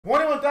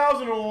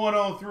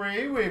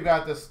21,103. We've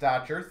got the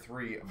Stature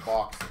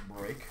 3-box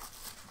break.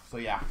 So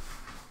yeah,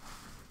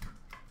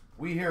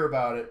 we hear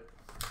about it.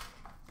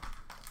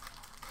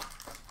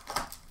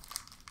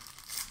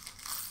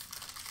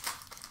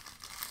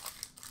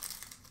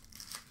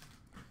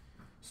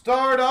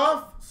 Start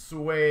off,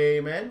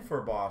 Swayman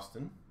for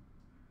Boston.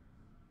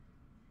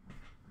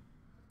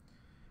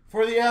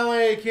 For the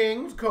LA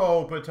Kings,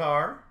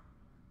 Kopitar.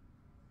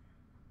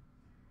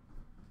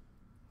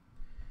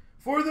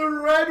 For the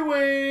Red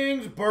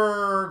Wings,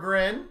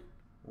 Berggren.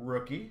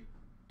 Rookie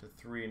to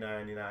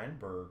 $3.99,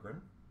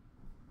 Berggren.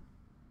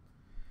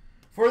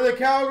 For the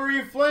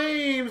Calgary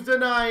Flames, to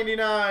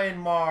 $99,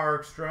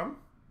 Markstrom.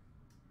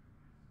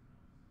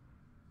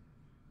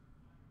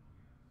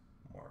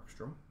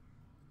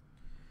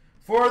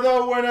 For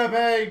the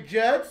Winnipeg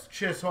Jets,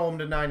 Chisholm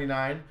to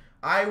 $99.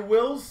 I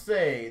will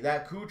say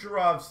that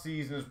Kucherov's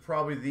season is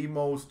probably the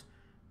most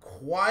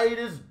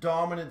quietest,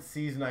 dominant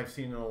season I've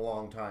seen in a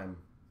long time.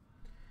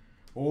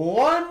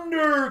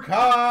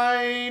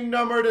 Wonderkind,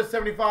 number to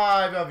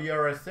 75 of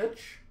Jurisic.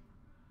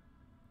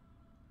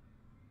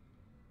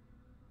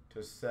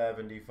 To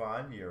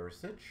 75,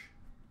 Jurisic.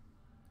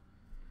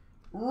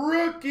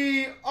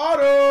 Rookie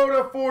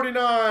auto to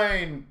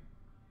 49,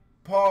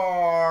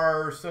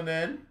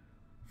 Parsonen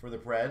for the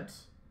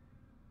Preds.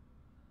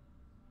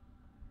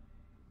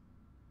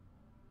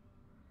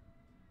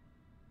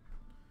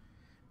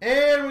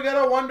 And we got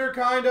a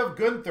wonderkind of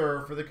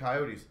Gunther for the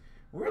Coyotes.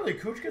 Really,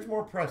 Cooch gets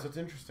more press. That's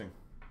interesting.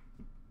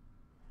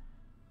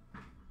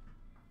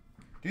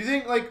 Do you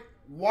think, like,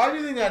 why do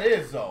you think that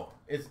is, though?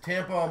 Is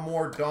Tampa a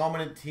more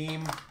dominant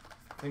team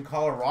than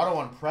Colorado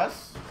on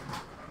press?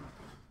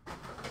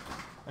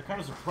 That kind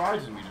of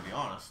surprises me, to be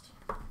honest.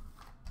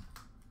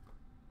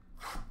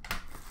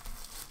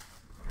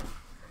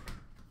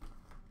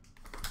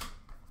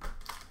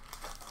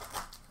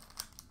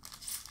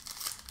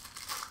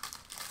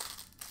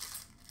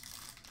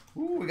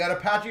 Ooh, we got a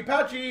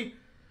patchy.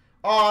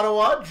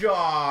 Ottawa,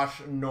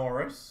 Josh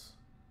Norris.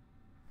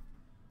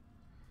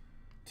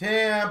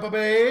 Tampa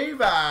Bay,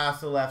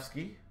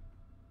 Vasilevsky.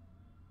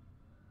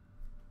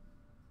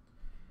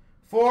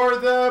 For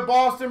the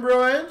Boston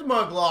Bruins,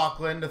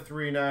 McLaughlin to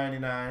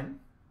 $3.99.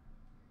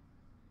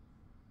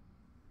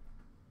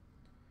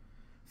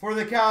 For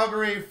the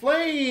Calgary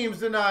Flames,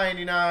 to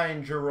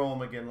 $99, Jerome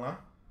McGinley.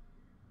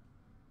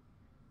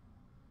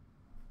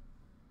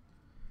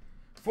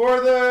 For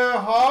the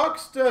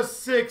Hawks, to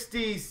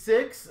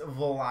 66,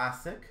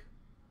 Vlasic.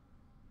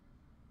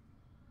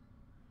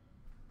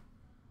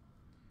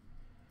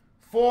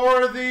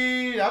 For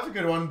the, that's a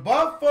good one,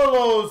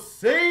 Buffalo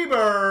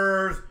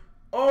Sabres,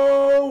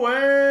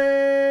 Owen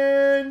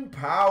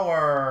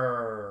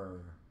Power.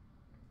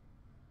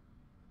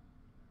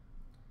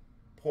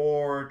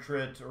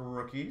 Portrait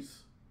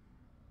rookies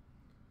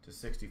to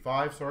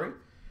 65, sorry.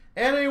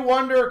 And a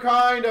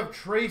wonderkind of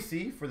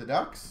Tracy for the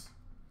Ducks.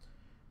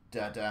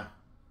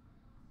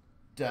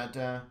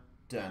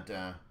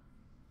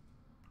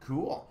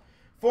 Cool.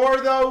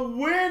 For the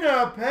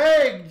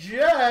Winnipeg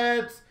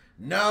Jets,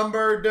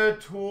 number to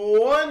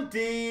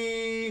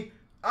 20,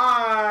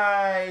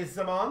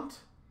 Isamont.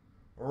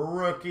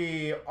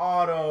 Rookie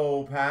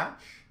auto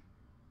patch.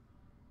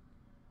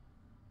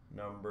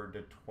 Number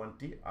to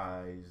 20,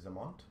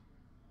 Isamont.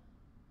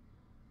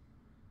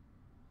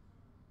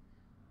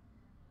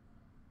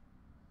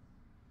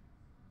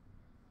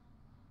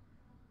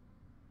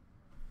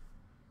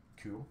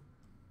 Cool.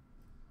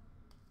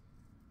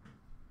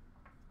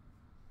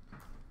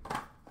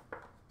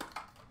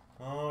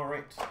 All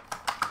right.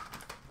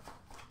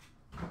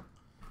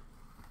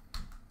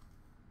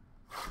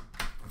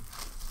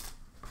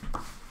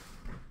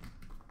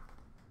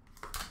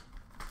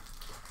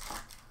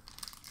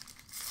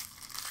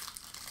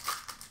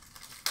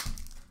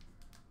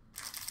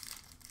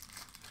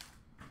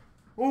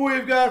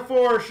 We've got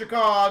for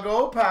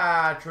Chicago,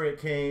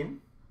 Patrick Kane.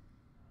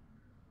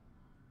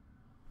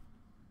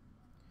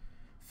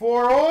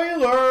 For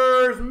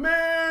Oilers,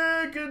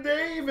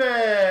 McDavid.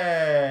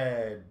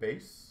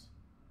 Base.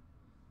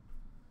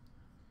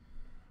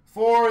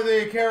 For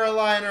the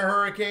Carolina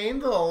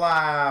Hurricanes,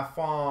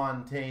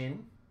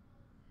 LaFontaine.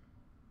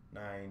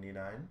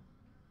 99.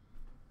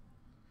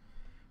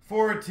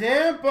 For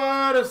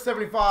Tampa, to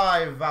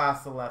 75,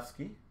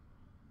 Vasilevsky.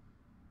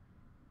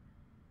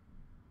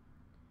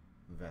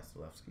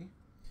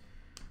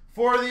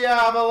 For the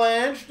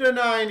Avalanche, to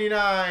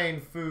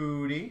 99,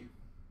 Foodie.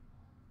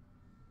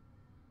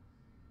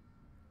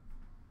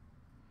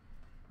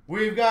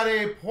 We've got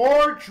a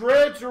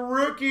portrait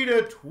rookie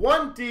to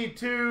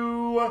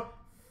 22,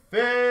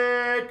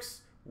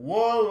 Fix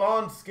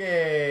Wolonski.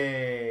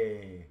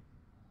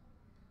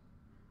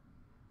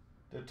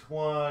 To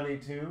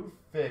 22,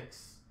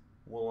 Fix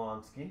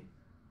Wolonski.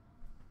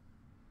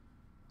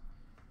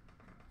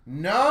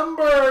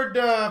 Numbered,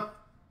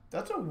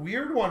 that's a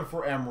weird one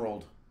for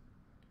Emerald.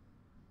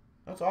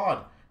 That's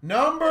odd.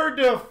 Numbered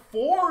to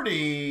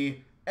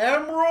 40,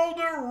 Emerald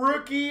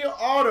rookie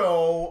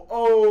auto,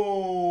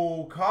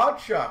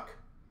 Kachuk.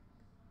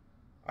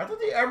 I thought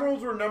the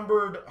Emeralds were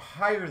numbered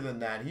higher than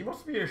that. He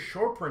must be a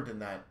short print in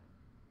that.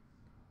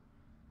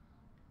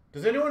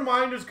 Does anyone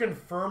mind just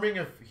confirming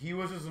if he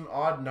was just an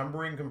odd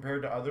numbering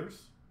compared to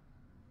others?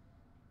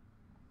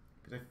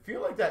 Because I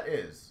feel like that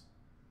is.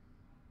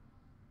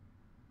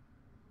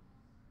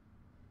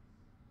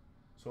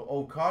 So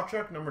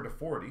Okachuk, number to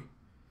 40.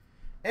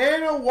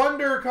 And a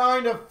wonder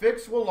kind of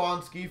Fix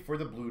Wolonski for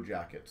the Blue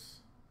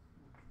Jackets.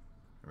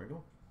 There we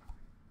go.